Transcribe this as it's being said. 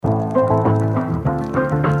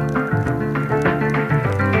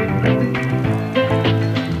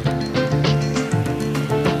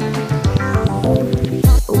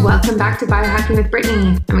back to Biohacking with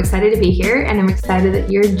Brittany. I'm excited to be here and I'm excited that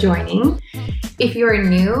you're joining. If you are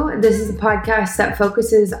new, this is a podcast that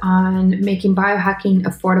focuses on making biohacking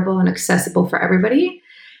affordable and accessible for everybody,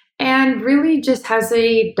 and really just has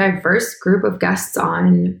a diverse group of guests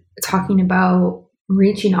on talking about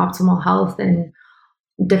reaching optimal health in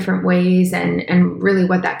different ways and really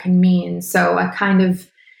what that can mean. So I kind of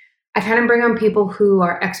bring on people who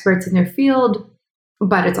are experts in their field,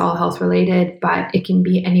 but it's all health related, but it can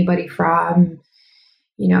be anybody from,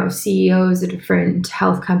 CEOs of different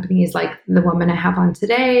health companies like the woman I have on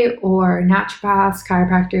today, or naturopaths,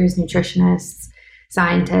 chiropractors, nutritionists,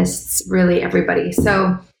 scientists, really everybody.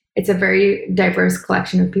 So it's a very diverse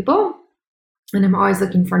collection of people, and I'm always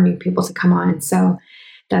looking for new people to come on. So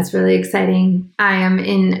that's really exciting. I am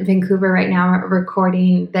in Vancouver right now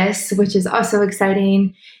recording this, which is also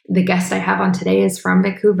exciting. The guest I have on today is from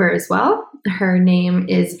Vancouver as well. Her name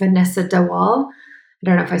is Vanessa Dawal. I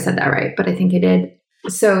don't know if I said that right, but I think I did.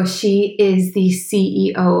 So she is the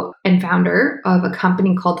CEO and founder of a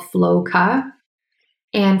company called Floka.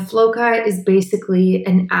 And Floka is basically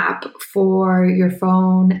an app for your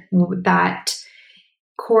phone that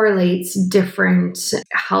correlates different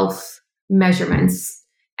health measurements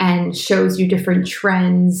and shows you different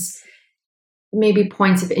trends, maybe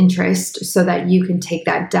points of interest, so that you can take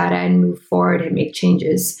that data and move forward and make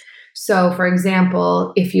changes. So, for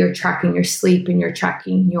example, if you're tracking your sleep and you're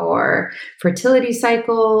tracking your fertility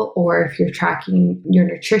cycle, or if you're tracking your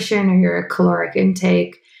nutrition or your caloric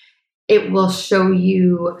intake, it will show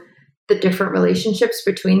you the different relationships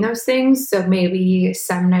between those things. So maybe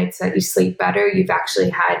some nights that you sleep better, you've actually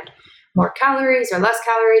had more calories or less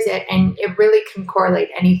calories, and it really can correlate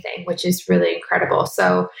anything, which is really incredible.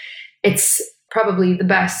 So it's probably the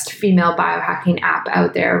best female biohacking app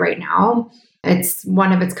out there right now. It's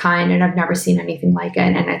one of its kind, and I've never seen anything like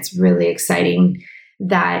it. And it's really exciting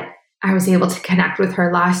that I was able to connect with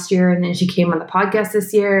her last year, and then she came on the podcast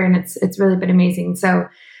this year, and it's really been amazing. So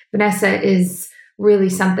Vanessa is really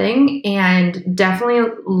something, and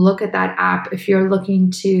definitely look at that app if you're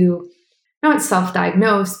looking to not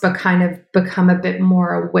self-diagnose, but kind of become a bit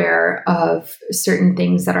more aware of certain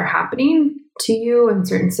things that are happening to you and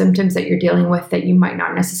certain symptoms that you're dealing with that you might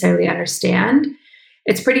not necessarily understand.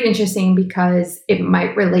 It's pretty interesting because it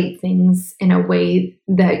might relate things in a way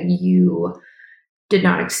that you did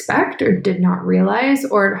not expect or did not realize,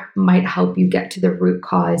 or might help you get to the root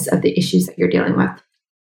cause of the issues that you're dealing with.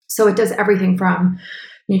 So it does everything from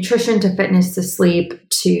nutrition to fitness to sleep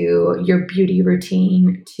to your beauty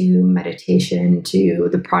routine to meditation to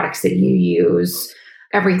the products that you use,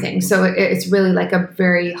 everything. So it's really like a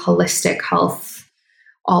very holistic health,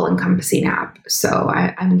 all-encompassing app. So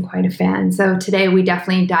I'm quite a fan. So today we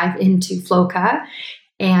definitely dive into Floka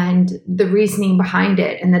and the reasoning behind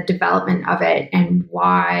it and the development of it, and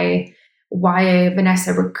why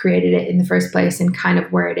Vanessa created it in the first place, and kind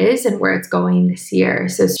of where it is and where it's going this year.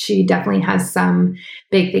 So she definitely has some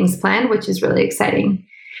big things planned, which is really exciting.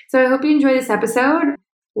 So I hope you enjoy this episode.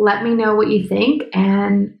 Let me know what you think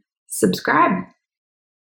and subscribe.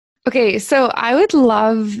 Okay, so I would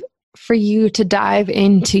love for you to dive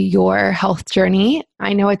into your health journey.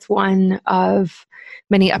 I know it's one of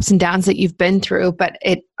many ups and downs that you've been through, but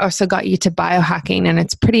it also got you to biohacking, and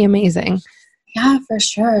it's pretty amazing. Yeah, for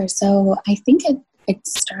sure. So I think it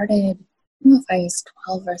started, I don't know if I was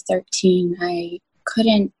 12 or 13. I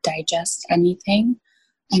couldn't digest anything.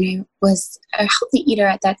 And I was a healthy eater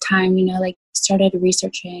at that time, started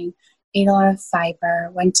researching, ate a lot of fiber,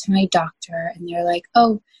 went to my doctor, and they're like,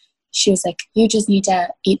 she was like, you just need to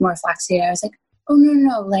eat more flaxseed. I was like, oh,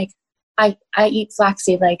 no. Like, I eat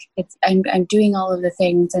flaxseed. Like, I'm doing all of the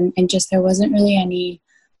things. And just there wasn't really any,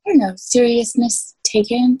 seriousness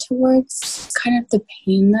taken towards kind of the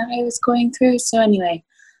pain that I was going through. So anyway,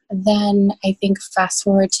 then I think fast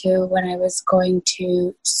forward to when I was going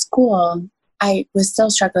to school, I was still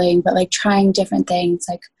struggling, but like trying different things.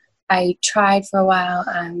 Like I tried for a while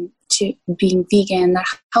to being vegan. That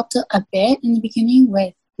helped a bit in the beginning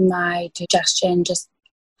with my digestion, just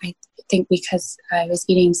I think because I was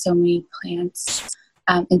eating so many plants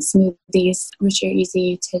and smoothies, which are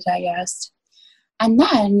easy to digest. And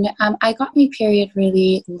then I got my period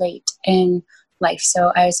really late in life.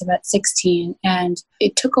 So I was about 16, and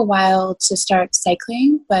it took a while to start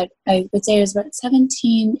cycling, but I would say it was about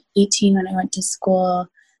 17, 18 when I went to school,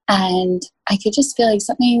 and I could just feel like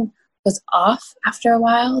something was off after a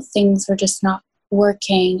while. Things were just not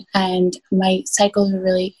working, and my cycles were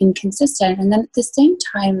really inconsistent. And then at the same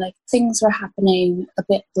time, like things were happening a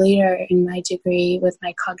bit later in my degree with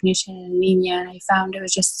my cognition and anemia, and I found it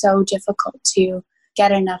was just so difficult to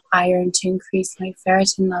get enough iron to increase my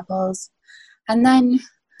ferritin levels. And then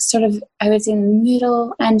sort of, I was in the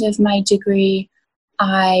middle end of my degree.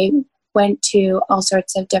 I went to all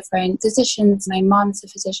sorts of different physicians. My mom's a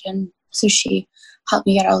physician, so she helped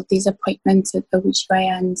me get all of these appointments with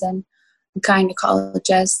OBGYNs and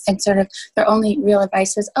gynecologists, and sort of their only real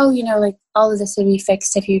advice was, oh, like all of this would be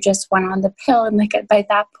fixed if you just went on the pill. And like by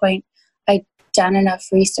that point, I'd done enough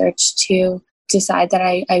research to decide that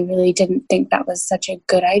I really didn't think that was such a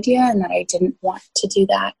good idea and that I didn't want to do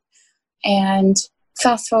that. And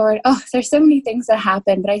fast forward, there's so many things that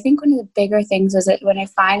happened, but I think one of the bigger things was that when I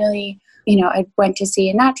finally, I went to see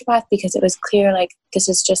a naturopath because it was clear, like, this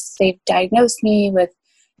is just, they've diagnosed me with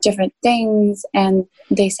different things and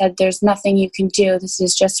they said there's nothing you can do. This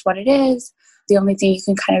is just what it is. The only thing you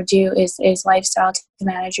can kind of do is lifestyle to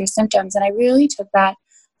manage your symptoms. And I really took that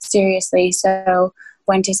seriously. So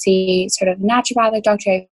went to see sort of a naturopathic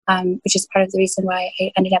doctor, which is part of the reason why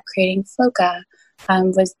I ended up creating Floka,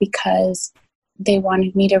 was because they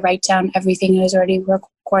wanted me to write down everything I was already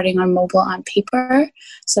recording on mobile on paper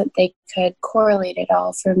so that they could correlate it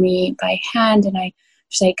all for me by hand. And I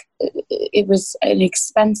was like, it was an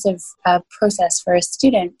expensive process for a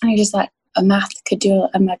student. And I just thought a math could do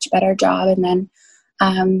a much better job. And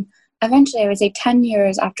then eventually, I would say 10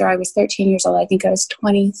 years after I was 13 years old, I think I was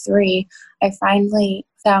 23, I finally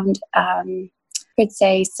found, an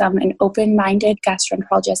open-minded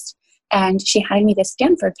gastroenterologist, and she handed me this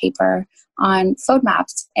Stanford paper on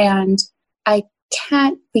FODMAPs. And I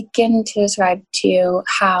can't begin to describe to you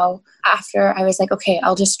how, after I was like, okay,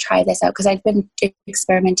 I'll just try this out, because I've been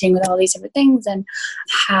experimenting with all these different things, and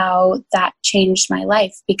how that changed my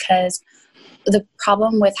life. Because the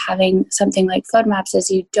problem with having something like FODMAPs is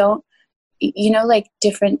you don't, like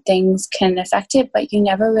different things can affect it, but you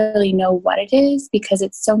never really know what it is because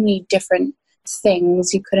it's so many different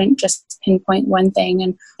things. You couldn't just pinpoint one thing.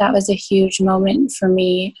 And that was a huge moment for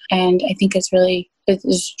me. And I think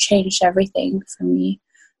it's changed everything for me.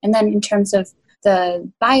 And then in terms of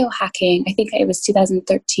the biohacking, I think it was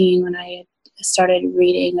 2013 when I started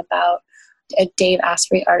reading about a Dave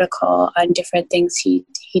Asprey article on different things he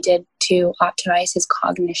did to optimize his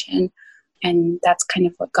cognition. And that's kind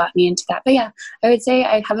of what got me into that. But yeah, I would say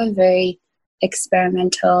I have a very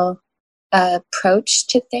experimental approach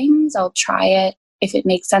to things. I'll try it if it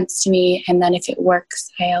makes sense to me. And then if it works,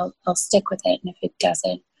 I'll stick with it. And if it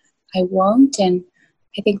doesn't, I won't. And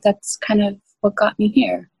I think that's kind of what got me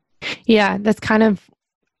here. Yeah, that's kind of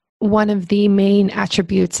one of the main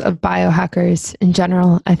attributes of biohackers in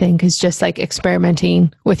general, I think, is just like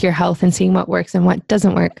experimenting with your health and seeing what works and what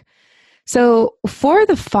doesn't work. So for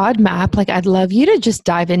the FODMAP, like, I'd love you to just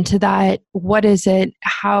dive into that. What is it?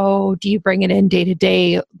 How do you bring it in day to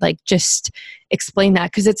day? Like, just explain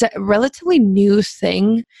that, because it's a relatively new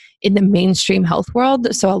thing in the mainstream health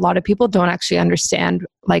world. So a lot of people don't actually understand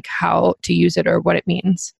like how to use it or what it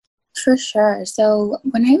means. For sure. So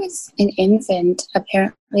when I was an infant,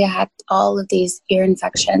 apparently I had all of these ear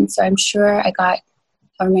infections. So I'm sure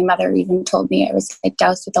or my mother even told me I was like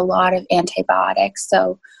doused with a lot of antibiotics.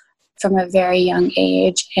 So from a very young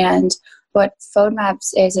age. And what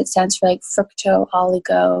FODMAPs is, it stands for like fructo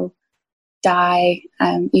oligo di.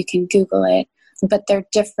 You can Google it, but they're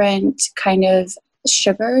different kind of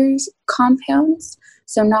sugars compounds.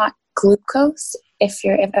 So not glucose. If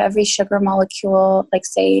every sugar molecule, like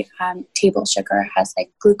say table sugar, has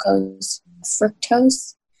like glucose,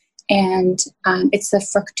 fructose, and it's the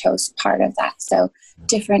fructose part of that. So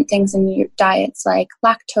different things in your diets like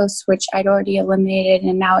lactose, which I'd already eliminated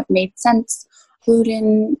and now it made sense,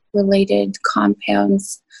 gluten-related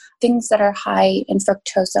compounds, things that are high in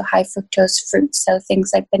fructose, so high fructose fruits. So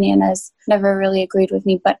things like bananas never really agreed with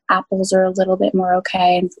me, but apples are a little bit more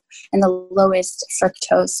okay. And the lowest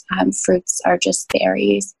fructose fruits are just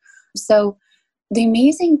berries. So the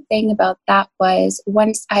amazing thing about that was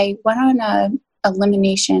once I went on a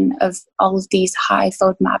elimination of all of these high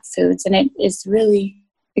FODMAP foods, and it is really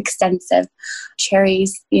extensive,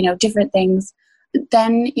 cherries, different things,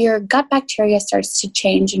 then your gut bacteria starts to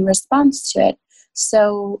change in response to it.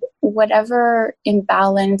 So whatever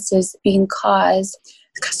imbalance is being caused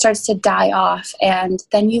starts to die off, and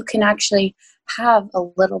then you can actually have a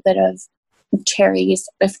little bit of cherries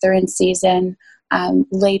if they're in season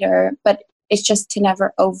later, but it's just to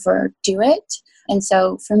never overdo it. And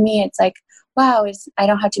so for me, it's like, wow, I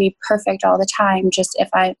don't have to be perfect all the time. Just if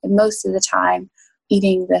most of the time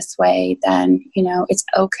eating this way, then, it's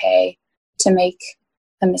okay to make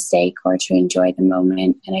a mistake or to enjoy the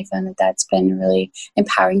moment. And I found that that's been a really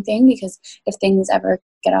empowering thing, because if things ever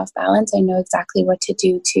get off balance, I know exactly what to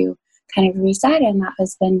do to kind of reset. And that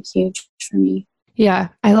has been huge for me. Yeah,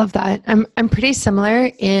 I love that. I'm pretty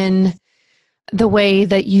similar in the way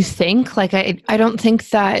that you think. Like, I don't think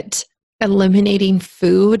that eliminating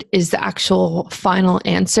food is the actual final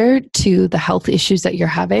answer to the health issues that you're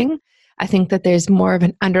having. I think that there's more of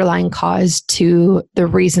an underlying cause to the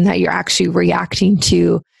reason that you're actually reacting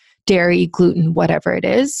to dairy, gluten, whatever it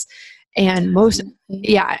is. And most of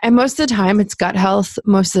the time it's gut health.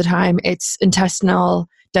 Most of the time it's intestinal,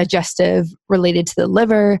 digestive, related to the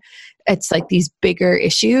liver. It's like these bigger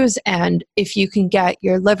issues. And if you can get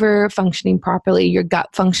your liver functioning properly, your gut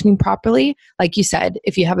functioning properly, like you said,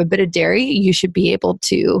 if you have a bit of dairy, you should be able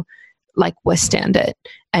to like withstand it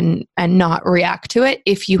and not react to it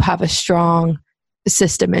if you have a strong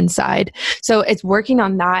system inside. So it's working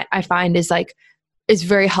on that, I find, is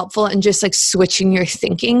very helpful, and just like switching your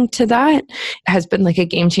thinking to that has been like a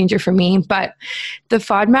game changer for me. But the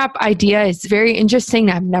FODMAP idea is very interesting.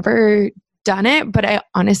 I've never done it, but I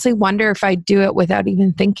honestly wonder if I do it without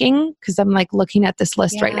even thinking, because I'm like looking at this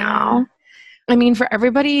list right now. I mean, for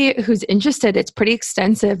everybody who's interested, it's pretty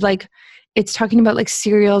extensive. Like, it's talking about like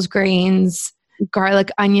cereals, grains, garlic,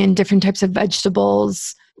 onion, different types of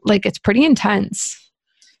vegetables. Like, it's pretty intense.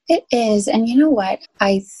 It is. And you know what?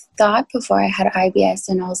 I thought before I had IBS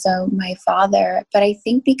and also my father, but I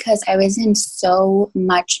think because I was in so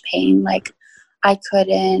much pain, like I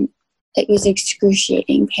couldn't, it was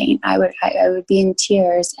excruciating pain. I would be in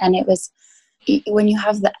tears, and it was, when you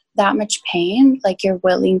have that much pain, like you're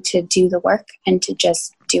willing to do the work and to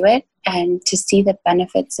just do it and to see the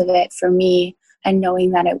benefits of it for me, and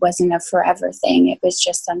knowing that it wasn't a forever thing. It was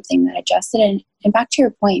just something that adjusted. And back to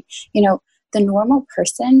your point, you know, the normal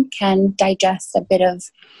person can digest a bit of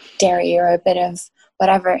dairy or a bit of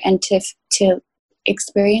whatever, and to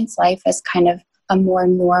experience life as kind of a more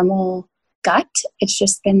normal gut, it's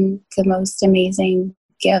just been the most amazing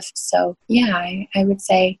gift. So yeah, I would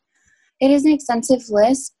say it is an extensive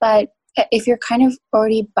list, but if you're kind of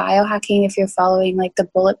already biohacking, if you're following like the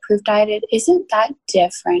bulletproof diet, it isn't that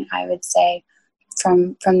different, I would say,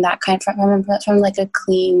 from that kind, from like a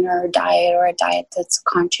cleaner diet or a diet that's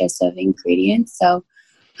conscious of ingredients. So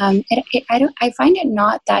I find it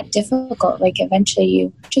not that difficult. Like, eventually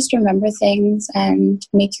you just remember things and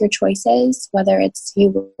make your choices, whether it's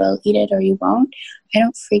you will eat it or you won't. I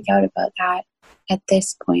don't freak out about that at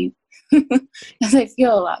this point, because I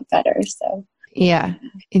feel a lot better. So yeah,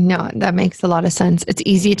 no, that makes a lot of sense. It's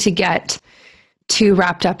easy to get too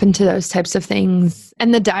wrapped up into those types of things.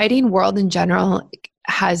 And the dieting world in general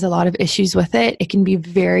has a lot of issues with it. It can be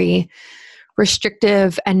very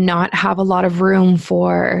restrictive and not have a lot of room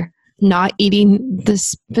for not eating the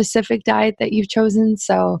specific diet that you've chosen.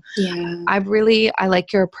 So yeah, I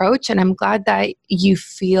like your approach, and I'm glad that you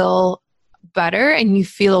feel better and you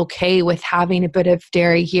feel okay with having a bit of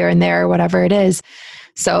dairy here and there, or whatever it is.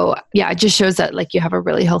 So yeah, it just shows that like you have a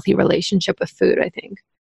really healthy relationship with food, I think.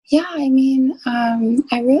 Yeah, I mean,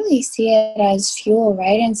 I really see it as fuel,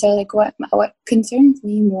 right? And so like what concerns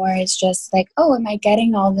me more is just like, oh, am I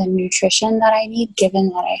getting all the nutrition that I need given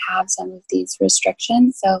that I have some of these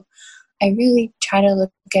restrictions? So I really try to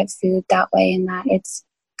look at food that way, and that it's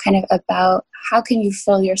kind of about how can you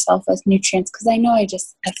fill yourself with nutrients? Because I know I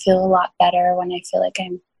feel a lot better when I feel like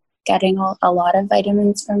I'm getting a lot of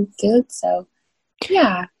vitamins from food. So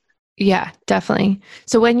yeah. Yeah, definitely.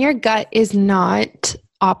 So when your gut is not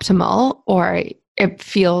optimal or it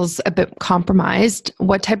feels a bit compromised,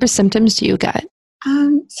 what type of symptoms do you get?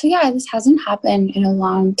 So yeah, this hasn't happened in a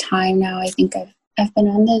long time now. I think I've been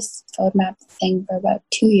on this FODMAP thing for about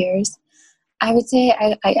 2 years. I would say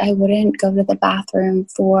I wouldn't go to the bathroom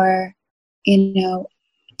for,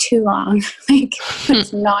 too long. Like,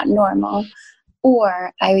 it's not normal.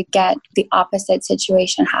 Or I would get the opposite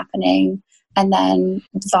situation happening, and then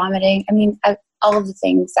vomiting. I mean, all of the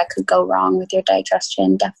things that could go wrong with your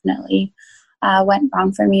digestion definitely went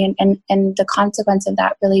wrong for me. And the consequence of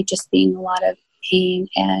that really just being a lot of pain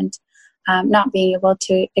and not being able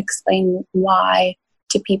to explain why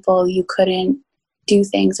to people you couldn't do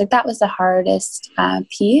things. Like, that was the hardest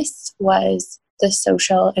piece, was the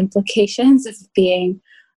social implications of being,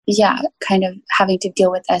 kind of having to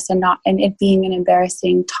deal with this and it being an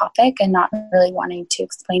embarrassing topic and not really wanting to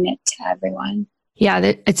explain it to everyone. Yeah,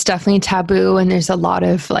 it's definitely taboo, and there's a lot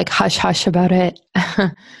of like hush hush about it.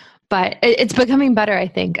 But it's becoming better, I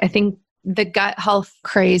think. I think the gut health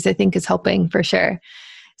craze, I think, is helping for sure.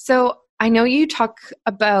 So I know you talk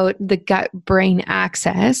about the gut-brain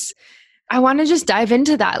axis. I want to just dive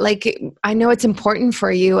into that. Like, I know it's important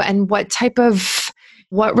for you, and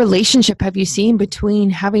what relationship have you seen between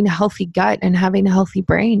having a healthy gut and having a healthy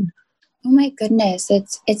brain? Oh my goodness,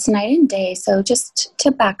 it's night and day. So just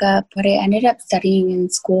to back up, what I ended up studying in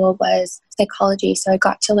school was psychology. So I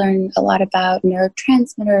got to learn a lot about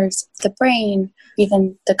neurotransmitters, the brain,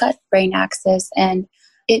 even the gut-brain axis. And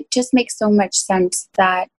it just makes so much sense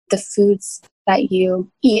that the foods that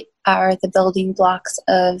you eat are the building blocks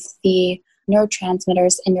of the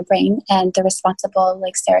neurotransmitters in your brain, and they're responsible,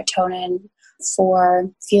 like serotonin,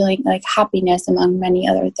 for feeling like happiness, among many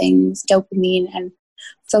other things, dopamine and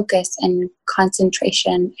focus and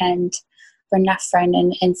concentration and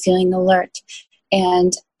norepinephrine and feeling alert.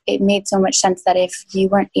 And it made so much sense that if you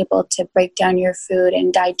weren't able to break down your food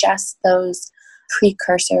and digest those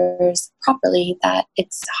precursors properly, that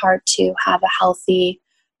it's hard to have a healthy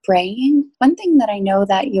brain. One thing that I know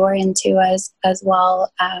that you're into as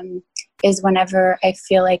well is whenever I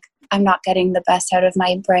feel like I'm not getting the best out of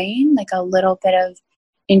my brain, like a little bit of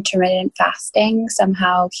intermittent fasting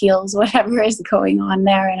somehow heals whatever is going on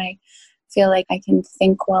there, and I feel like I can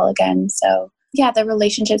think well again. So yeah, the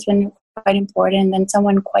relationship's been quite important. And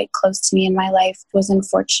someone quite close to me in my life was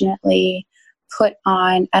unfortunately put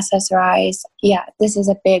on SSRIs. Yeah, this is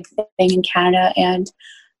a big thing in Canada, and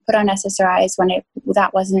put on SSRIs when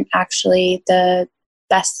that wasn't actually the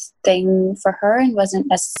best thing for her and wasn't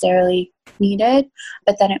necessarily needed.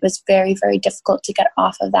 But then it was very, very difficult to get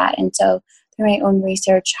off of that. And so through my own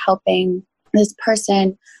research, helping this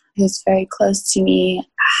person who's very close to me,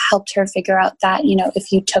 helped her figure out that,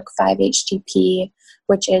 if you took 5-HTP,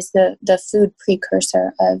 which is the food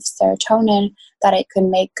precursor of serotonin, that it could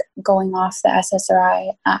make going off the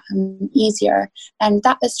SSRI easier. And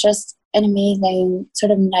that was just an amazing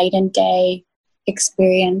sort of night and day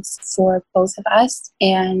experience for both of us.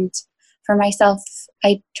 And for myself,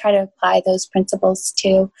 I try to apply those principles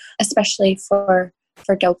too, especially for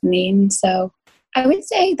dopamine. So I would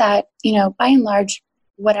say that, by and large,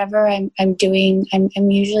 whatever I'm doing,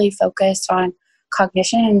 I'm usually focused on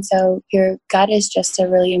cognition. And so your gut is just a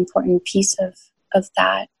really important piece of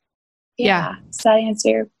that. Yeah. Does that answer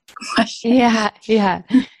your question? Yeah.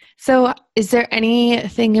 So is there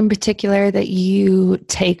anything in particular that you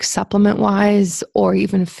take supplement-wise or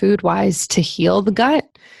even food-wise to heal the gut?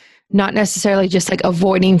 Not necessarily just like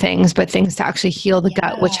avoiding things, but things to actually heal the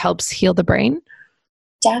gut, which helps heal the brain?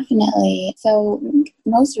 Definitely. So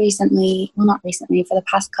most recently, well, not recently, for the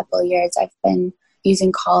past couple of years, I've been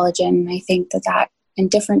using collagen. I think that in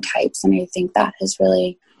different types, and I think that has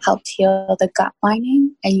really helped heal the gut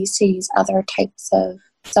lining. I used to use other types of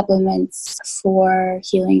supplements for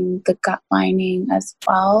healing the gut lining as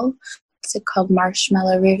well. It's called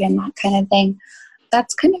marshmallow root and that kind of thing.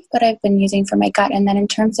 That's kind of what I've been using for my gut. And then in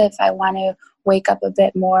terms of if I want to wake up a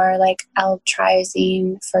bit more, like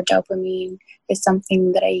L-triazine for dopamine is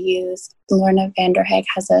something that I use. Lorna Vanderheg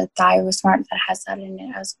has a ThyroSmart that has that in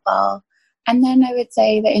it as well. And then I would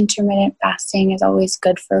say the intermittent fasting is always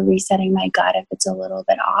good for resetting my gut if it's a little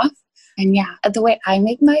bit off. And yeah, the way I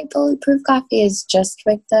make my bulletproof coffee is just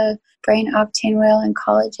with the brain octane oil and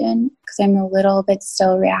collagen, because I'm a little bit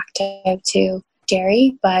still reactive to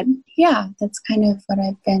dairy. But yeah, that's kind of what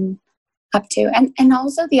I've been up to. And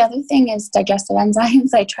also the other thing is digestive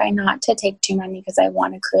enzymes. I try not to take too many because I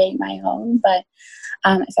want to create my own. But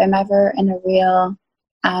if I'm ever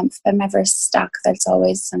if I'm ever stuck, that's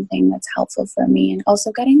always something that's helpful for me. And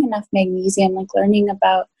also getting enough magnesium, like learning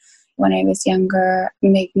about when I was younger,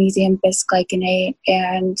 magnesium bisglycinate,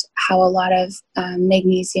 and how a lot of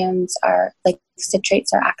magnesiums are like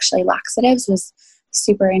citrates are actually laxatives was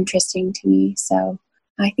super interesting to me. So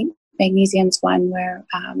I think magnesium's one where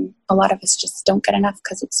a lot of us just don't get enough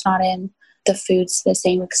because it's not in the foods to the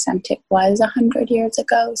same extent it was 100 years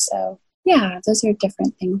ago. So yeah, those are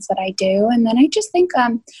different things that I do. And then I just think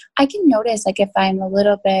I can notice, like, if I'm a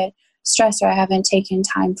little bit stressed or I haven't taken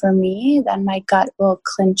time for me, then my gut will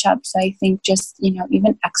clinch up. So I think just,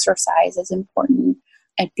 even exercise is important,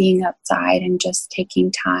 at being outside and just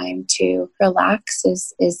taking time to relax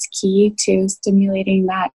is key to stimulating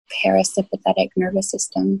that parasympathetic nervous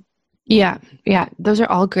system. Yeah. Those are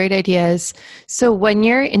all great ideas. So when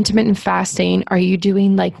you're intermittent fasting, are you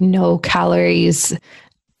doing like no calories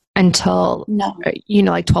until, No.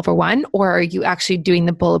 Like 12 or 1, or are you actually doing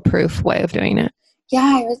the bulletproof way of doing it?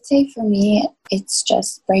 Yeah, I would say for me, it's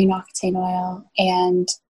just brain octane oil and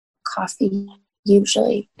coffee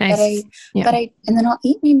usually. Nice. But and then I'll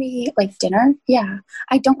eat maybe like dinner. Yeah.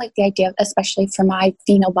 I don't like the idea, especially for my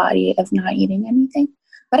female body, of not eating anything.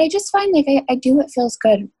 But I just find like I do what feels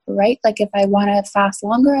good, right? Like if I want to fast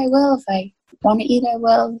longer, I will. If I want to eat, I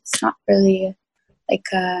will. It's not really like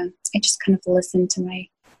I just kind of listen to my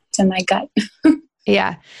gut.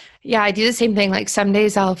 Yeah. Yeah. I do the same thing. Like some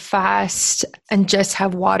days I'll fast and just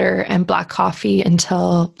have water and black coffee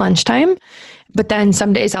until lunchtime. But then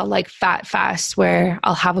some days I'll like fat fast where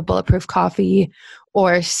I'll have a bulletproof coffee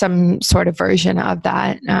or some sort of version of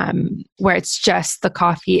that, where it's just the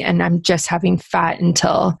coffee and I'm just having fat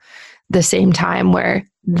until the same time where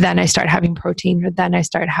then I start having protein or then I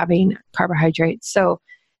start having carbohydrates. So,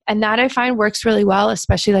 and that I find works really well,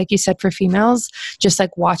 especially like you said for females, just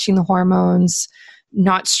like watching the hormones,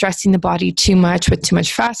 not stressing the body too much with too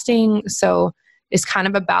much fasting. So it's kind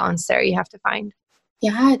of a balance there you have to find.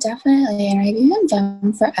 Yeah, definitely. And I've even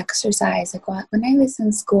done for exercise. Like when I was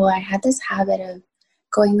in school, I had this habit of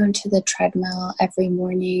going onto the treadmill every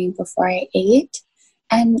morning before I ate.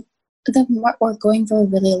 And or going for a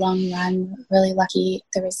really long run, really lucky.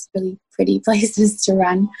 There was really pretty places to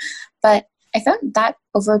run. But I found that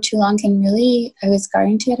over too long I was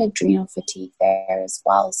starting to get adrenal fatigue there as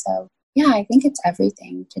well. So yeah, I think it's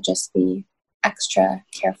everything to just be extra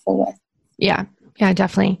careful with. Yeah,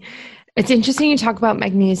 definitely. It's interesting you talk about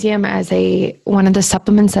magnesium as one of the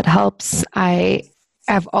supplements that helps. I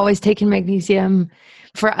have always taken magnesium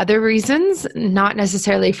for other reasons, not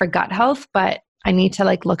necessarily for gut health, but I need to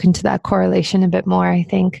like look into that correlation a bit more, I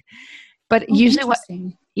think. But usually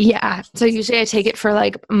so usually I take it for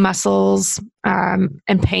like muscles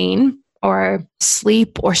and pain or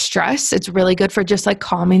sleep or stress. It's really good for just like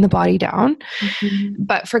calming the body down. Mm-hmm.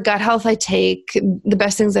 But for gut health, I take the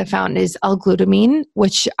best things I found is L-glutamine,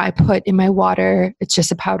 which I put in my water. It's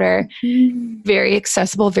just a powder, very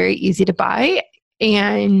accessible, very easy to buy.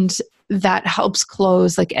 And that helps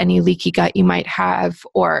close like any leaky gut you might have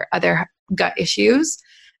or other gut issues.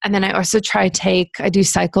 And then I also I do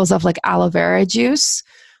cycles of like aloe vera juice,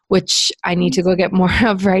 which I need to go get more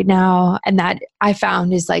of right now. And that I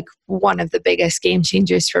found is like one of the biggest game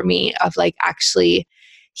changers for me of like actually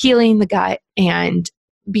healing the gut and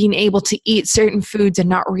being able to eat certain foods and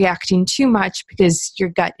not reacting too much because your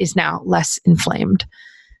gut is now less inflamed.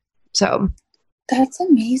 So that's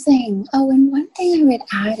amazing. Oh, and one thing I would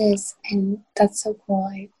add is, and that's so cool,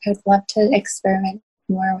 I would love to experiment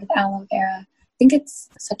more with aloe vera. I think it's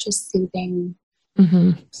such a soothing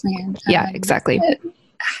plant. Yeah, exactly. A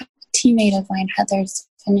teammate of mine, Heather's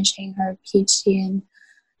finishing her PhD in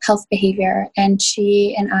health behavior, and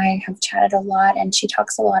she and I have chatted a lot, and she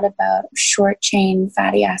talks a lot about short chain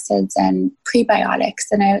fatty acids and prebiotics.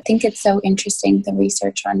 And I think it's so interesting, the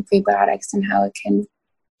research on prebiotics and how it can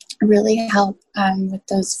really help with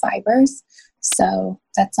those fibers. So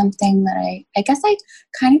that's something that I guess I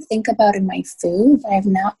kind of think about in my food, but I've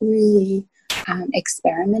not really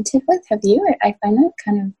experimented with. Have you? I find that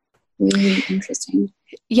kind of really interesting.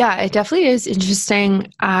 Yeah, it definitely is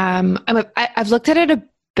interesting. I've looked at it a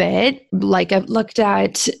bit. Like I've looked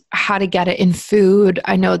at how to get it in food.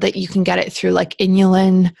 I know that you can get it through like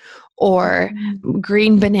inulin or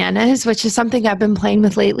green bananas, which is something I've been playing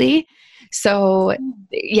with lately. So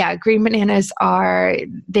yeah, green bananas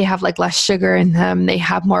they have like less sugar in them. They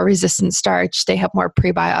have more resistant starch. They have more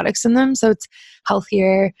prebiotics in them. So it's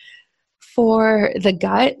healthier for the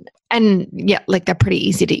gut. And yeah, like they're pretty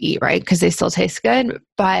easy to eat, right? Because they still taste good.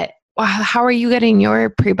 But how are you getting your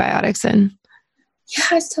prebiotics in?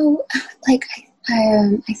 Yeah, so like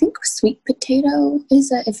I think sweet potato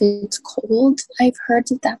is if it's cold. I've heard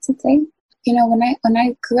that that's a thing. You know, when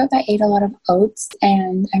I grew up, I ate a lot of oats,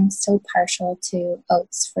 and I'm still partial to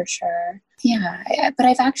oats for sure. Yeah, but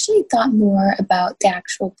I've actually thought more about the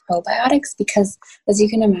actual probiotics because, as you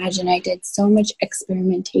can imagine, I did so much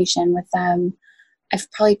experimentation with them. I've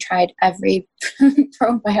probably tried every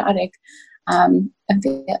probiotic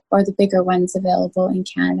or the bigger ones available in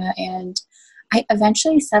Canada, and I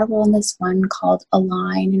eventually settled on this one called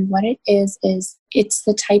Align. And what it is it's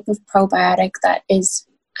the type of probiotic that is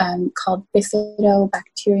called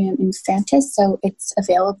Bifidobacterium infantis. So it's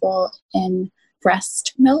available in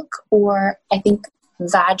breast milk, or I think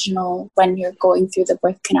vaginal when you're going through the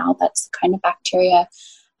birth canal. That's the kind of bacteria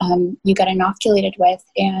you get inoculated with.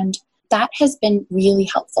 And that has been really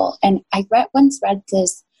helpful. And I once read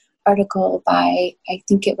this article by, I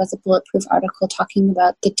think it was a Bulletproof article talking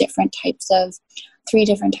about the three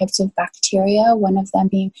different types of bacteria, one of them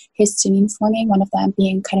being histamine forming, one of them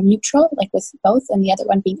being kind of neutral, like with both, and the other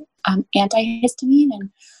one being antihistamine.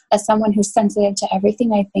 And as someone who's sensitive to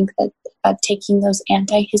everything, I think that taking those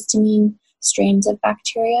antihistamine strains of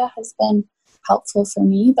bacteria has been helpful for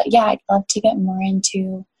me. But yeah, I'd love to get more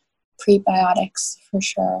into prebiotics for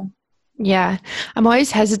sure. Yeah, I'm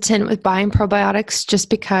always hesitant with buying probiotics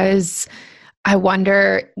just because I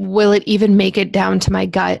wonder, will it even make it down to my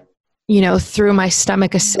gut, through my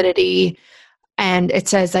stomach acidity? And it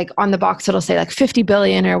says like on the box, it'll say like 50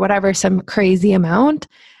 billion or whatever, some crazy amount.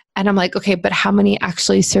 And I'm like, okay, but how many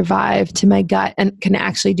actually survive to my gut and can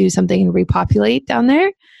actually do something and repopulate down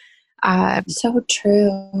there? So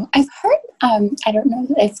true. I've heard, I don't know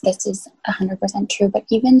if this is 100% true, but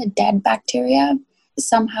even the dead bacteria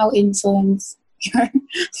somehow influence your,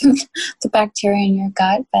 the bacteria in your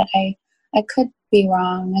gut, but I could be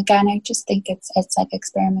wrong. Again, I just think it's like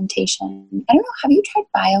experimentation. I don't know. Have you tried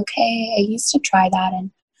BioK? I used to try that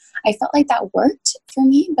and I felt like that worked for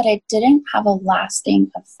me, but it didn't have a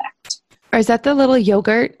lasting effect. Or is that the little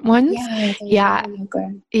yogurt ones? Yeah.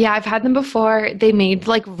 Yogurt. Yeah, I've had them before. They made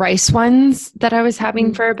like rice ones that I was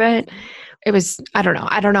having for a bit. It was, I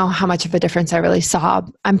don't know how much of a difference I really saw.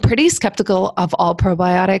 I'm pretty skeptical of all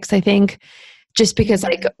probiotics, I think, just because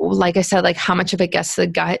like I said, like how much of it gets to the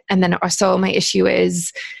gut. And then also my issue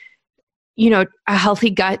is, you know, a healthy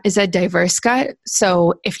gut is a diverse gut.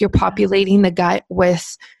 So if you're populating the gut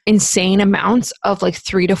with insane amounts of like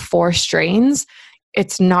 3 to 4 strains,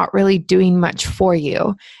 it's not really doing much for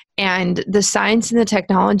you. And the science and the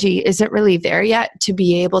technology isn't really there yet to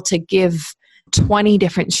be able to give 20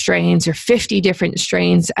 different strains or 50 different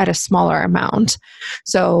strains at a smaller amount.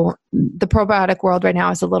 So the probiotic world right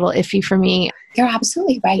now is a little iffy for me. You're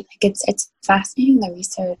absolutely right. Like it's fascinating, the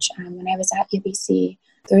research. When I was at UBC,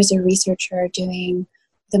 there was a researcher doing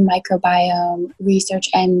the microbiome research,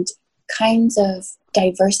 and kinds of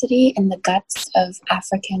diversity in the guts of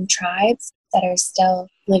African tribes that are still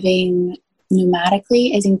living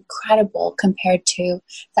nomadically is incredible compared to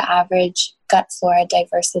the average gut flora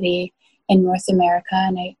diversity in North America.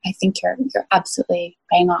 And I think you're absolutely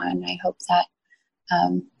bang on. I hope that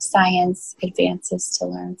science advances to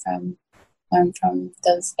learn from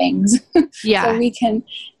those things. Yeah. So we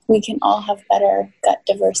can all have better gut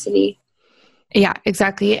diversity. Yeah,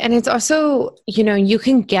 exactly. And it's also, you know, you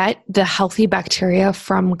can get the healthy bacteria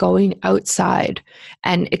from going outside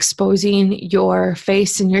and exposing your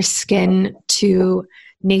face and your skin to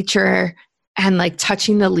nature and like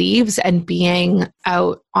touching the leaves and being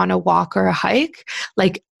out on a walk or a hike.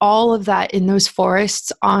 Like all of that in those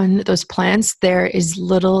forests, on those plants, there is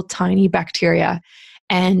little tiny bacteria.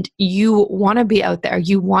 And you want to be out there.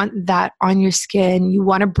 You want that on your skin. You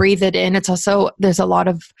want to breathe it in. It's also, there's a lot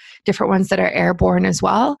of different ones that are airborne as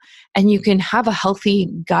well. And you can have a healthy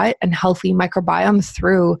gut and healthy microbiome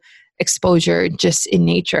through exposure just in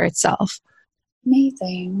nature itself.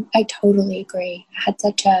 Amazing. I totally agree. I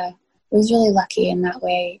was really lucky in that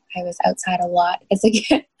way. I was outside a lot as a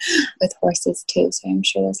kid with horses too. So I'm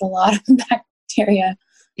sure there's a lot of bacteria.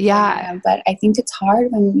 Yeah. But I think it's hard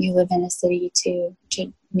when you live in a city to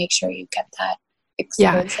make sure you get that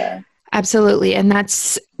exposure. Yeah, absolutely. And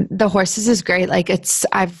the horses is great. Like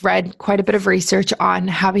I've read quite a bit of research on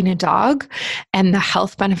having a dog and the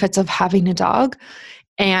health benefits of having a dog.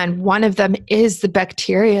 And one of them is the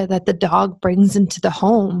bacteria that the dog brings into the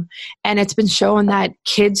home. And it's been shown that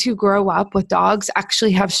kids who grow up with dogs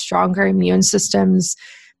actually have stronger immune systems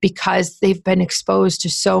because they've been exposed to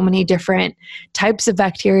so many different types of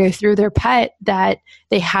bacteria through their pet that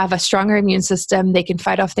they have a stronger immune system. They can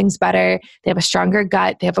fight off things better. They have a stronger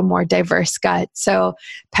gut. They have a more diverse gut. So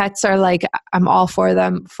pets are like, I'm all for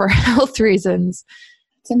them for health reasons.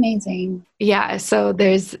 It's amazing. Yeah. So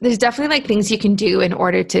there's definitely like things you can do in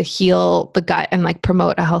order to heal the gut and like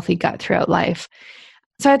promote a healthy gut throughout life.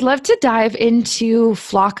 So I'd love to dive into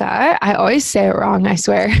Flocka. I always say it wrong, I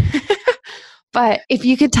swear. But if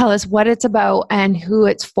you could tell us what it's about and who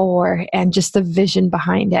it's for and just the vision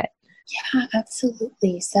behind it. Yeah,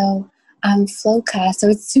 absolutely. So Flocka, so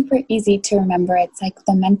it's super easy to remember. It's like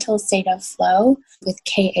the mental state of flow, with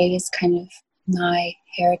KA is kind of my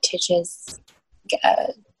heritage's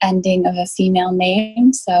ending of a female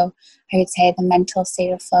name. So I would say the mental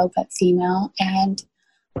state of flow, but female. And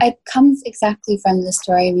it comes exactly from the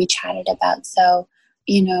story we chatted about. So,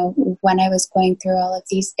 you know, when I was going through all of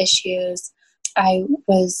these issues, I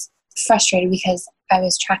was frustrated because I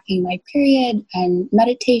was tracking my period and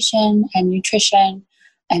meditation and nutrition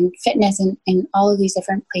and fitness in all of these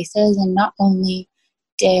different places. And not only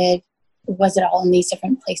was it all in these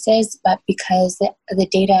different places, but because the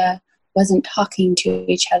data wasn't talking to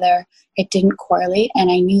each other, it didn't correlate. And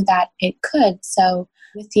I knew that it could. So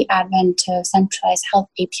with the advent of centralized health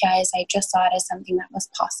APIs, I just saw it as something that was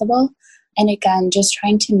possible. And again, just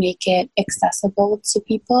trying to make it accessible to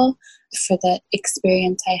people for the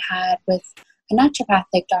experience I had with a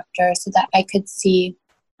naturopathic doctor, so that I could see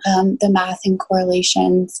the math and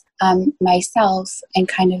correlations myself and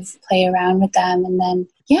kind of play around with them. And then,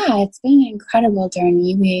 yeah, it's been an incredible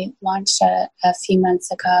journey. We launched a few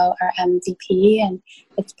months ago our MVP, and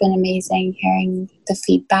it's been amazing hearing the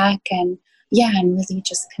feedback and yeah, and really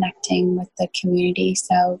just connecting with the community.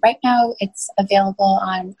 So right now it's available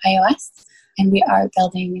on iOS, and we are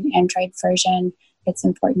building an Android version. It's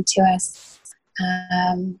important to us.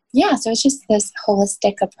 Yeah, so it's just this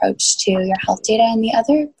holistic approach to your health data. And the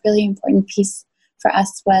other really important piece for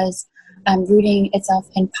us was rooting itself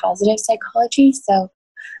in positive psychology. So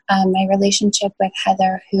my relationship with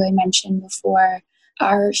Heather, who I mentioned before,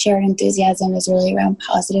 our shared enthusiasm is really around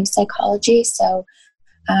positive psychology. So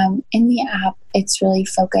in the app, it's really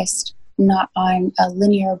focused not on a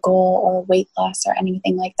linear goal or weight loss or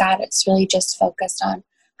anything like that. It's really just focused on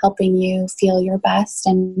helping you feel your best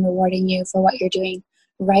and rewarding you for what you're doing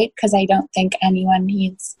right. Because I don't think anyone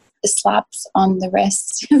needs the slaps on the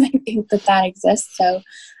wrist. I think that exists. So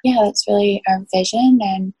yeah, that's really our vision.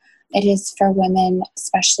 And it is for women,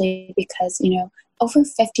 especially because, over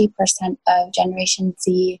 50% of Generation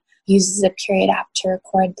Z uses a period app to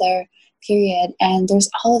record their period. And there's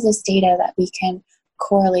all of this data that we can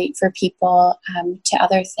correlate for people to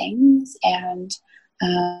other things. And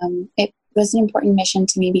it was an important mission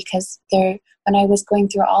to me because when I was going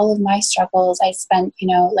through all of my struggles, I spent,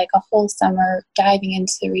 like a whole summer diving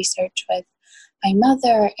into the research with my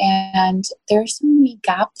mother, and there are so many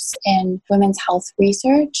gaps in women's health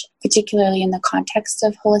research, particularly in the context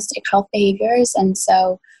of holistic health behaviors. And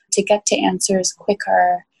so to get to answers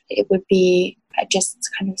quicker, it would be, I just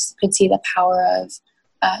kind of could see the power of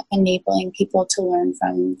enabling people to learn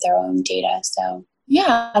from their own data. So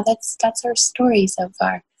yeah, that's our story so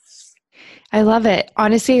far. I love it.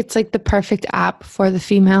 Honestly, it's like the perfect app for the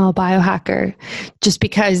female biohacker, just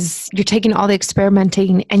because you're taking all the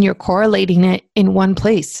experimenting and you're correlating it in one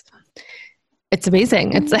place. It's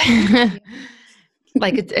amazing. It's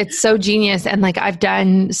like it's so genius. And like I've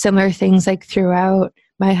done similar things like throughout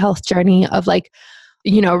my health journey of like,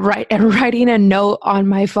 writing a note on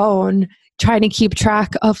my phone, trying to keep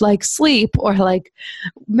track of like sleep or like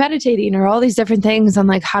meditating or all these different things on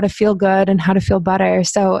like how to feel good and how to feel better.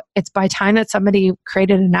 So it's by time that somebody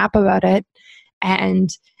created an app about it. And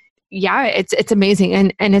yeah, it's amazing.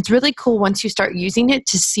 And it's really cool once you start using it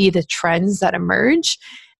to see the trends that emerge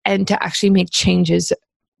and to actually make changes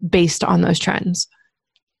based on those trends.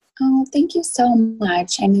 Oh, thank you so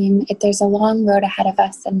much. I mean, there's a long road ahead of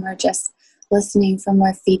us, and we're just listening for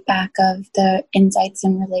more feedback of the insights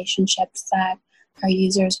and relationships that our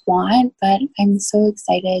users want. But I'm so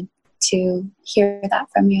excited to hear that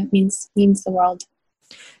from you. It means the world.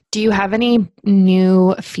 Do you have any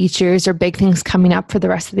new features or big things coming up for the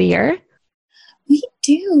rest of the year? We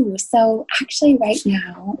do. So actually right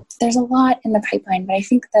now, there's a lot in the pipeline, but I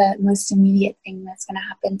think the most immediate thing that's going to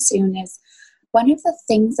happen soon is one of the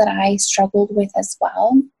things that I struggled with as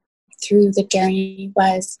well through the journey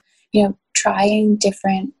was, trying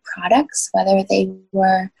different products, whether they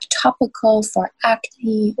were topical for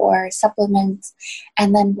acne or supplements,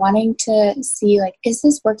 and then wanting to see, like, is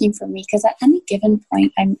this working for me? Because at any given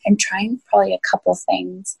point, I'm trying probably a couple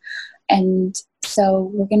things. And so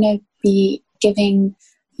we're going to be giving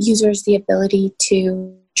users the ability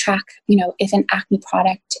to track, if an acne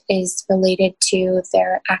product is related to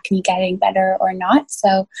their acne getting better or not.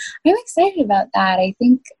 So I'm excited about that. I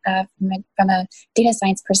think from a data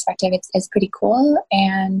science perspective, it's pretty cool.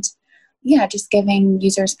 And yeah, just giving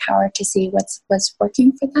users power to see what's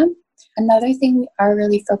working for them. Another thing we are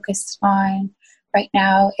really focused on right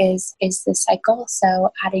now is the cycle. So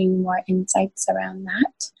adding more insights around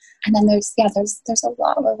that. And then there's a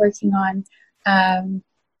lot we're working on.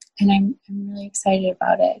 And I'm really excited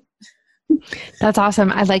about it. That's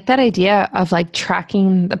awesome. I like that idea of like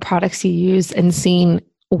tracking the products you use and seeing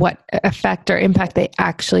what effect or impact they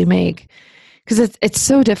actually make. Because it's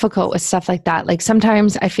so difficult with stuff like that. Like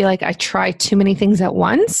sometimes I feel like I try too many things at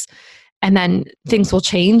once and then things will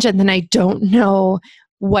change and then I don't know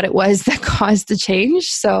what it was that caused the change.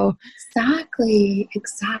 So Exactly.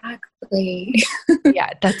 Yeah,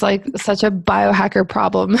 that's like such a biohacker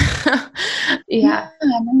problem. Yeah,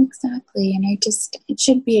 no, exactly. And it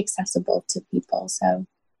should be accessible to people. So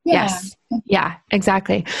yeah. Yes. Yeah,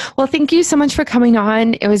 exactly. Well, thank you so much for coming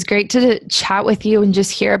on. It was great to chat with you and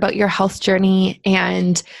just hear about your health journey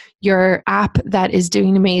and your app that is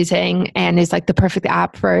doing amazing and is like the perfect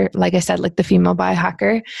app for, like I said, like the female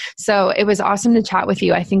biohacker. So it was awesome to chat with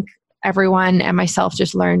you. I think everyone and myself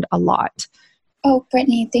just learned a lot. Oh,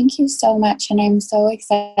 Brittany, thank you so much. And I'm so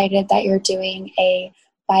excited that you're doing a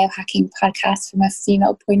biohacking podcast from a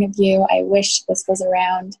female point of view. I wish this was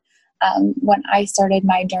around when I started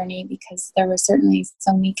my journey, because there were certainly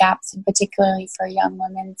so many gaps, and particularly for young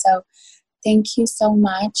women. So thank you so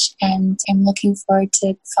much. And I'm looking forward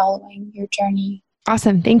to following your journey.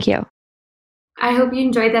 Awesome. Thank you. I hope you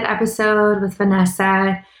enjoyed that episode with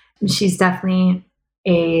Vanessa. she's definitely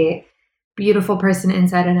a beautiful person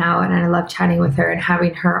inside and out, and I love chatting with her and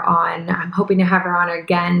having her on. I'm hoping to have her on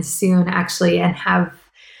again soon, actually, and have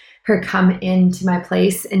her come into my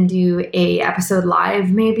place and do a episode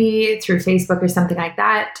live, maybe through Facebook or something like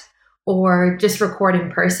that, or just record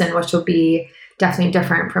in person, which will be definitely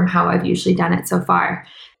different from how I've usually done it so far.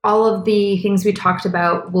 All of the things we talked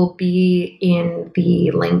about will be in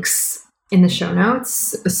the links in the show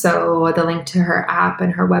notes. So the link to her app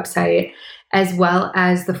and her website, as well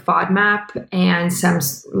as the FODMAP and some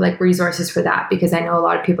like resources for that, because I know a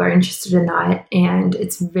lot of people are interested in that, and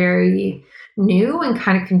it's very new and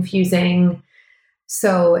kind of confusing.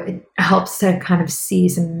 So it helps to kind of see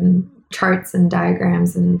some charts and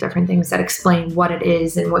diagrams and different things that explain what it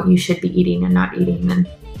is and what you should be eating and not eating and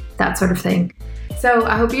that sort of thing. So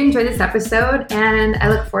I hope you enjoyed this episode, and I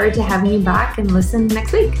look forward to having you back and listen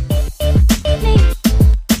next week.